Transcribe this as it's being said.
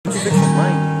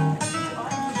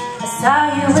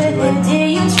Saw you with your dear,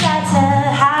 you tried to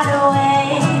hide away.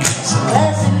 She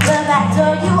left through the back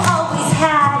door, you always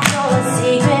had your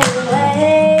secret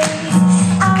ways.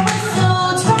 I was so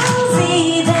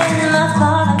drowsy then, I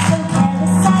thought I'm so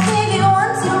careless. I gave you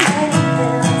one too many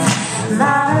pills.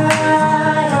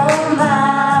 My, oh my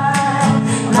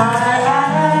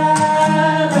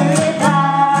alibi.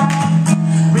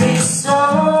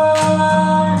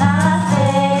 Restore my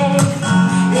faith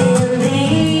in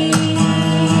thee.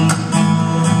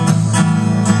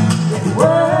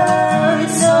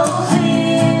 Words so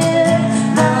clear,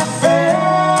 my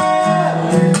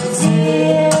failure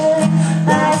dear,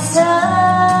 lies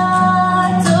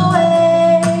tucked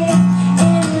away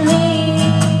in me.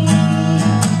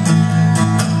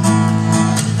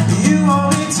 You want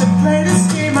me to play this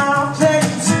game, I'll play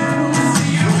it too.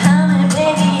 Come in,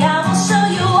 baby, I will show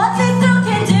you what this girl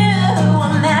can do. A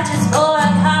mattress for a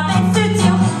carpet suit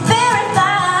to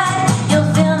verify. You'll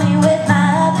fill me with my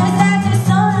others as you're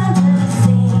sewn under the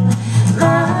seam. My,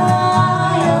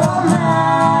 oh my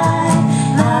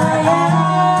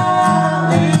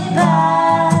alibi.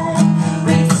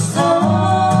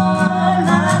 Restore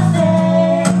my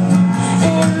faith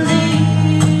in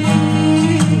thee.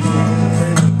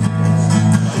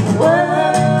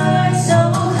 Words so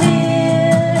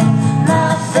clear, my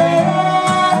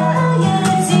failure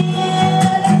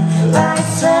dear, lies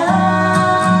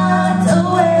tucked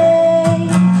away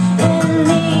in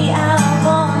me. I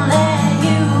won't let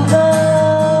you go.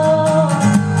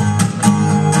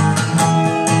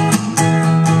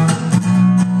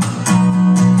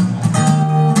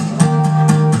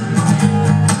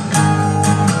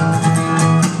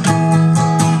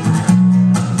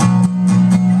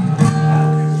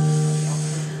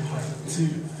 Two,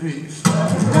 three, four.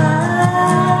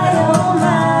 My, oh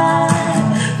my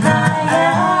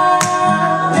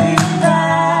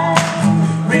alibi.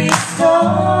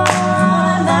 Restore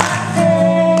my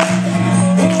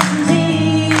faith in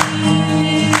thee.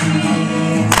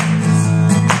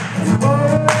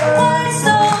 Words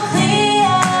so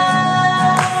clear,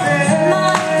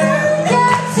 my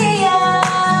failure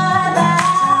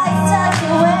lies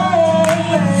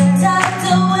tucked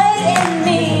away in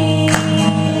me.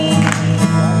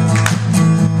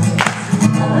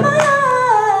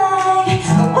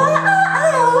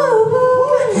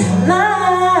 My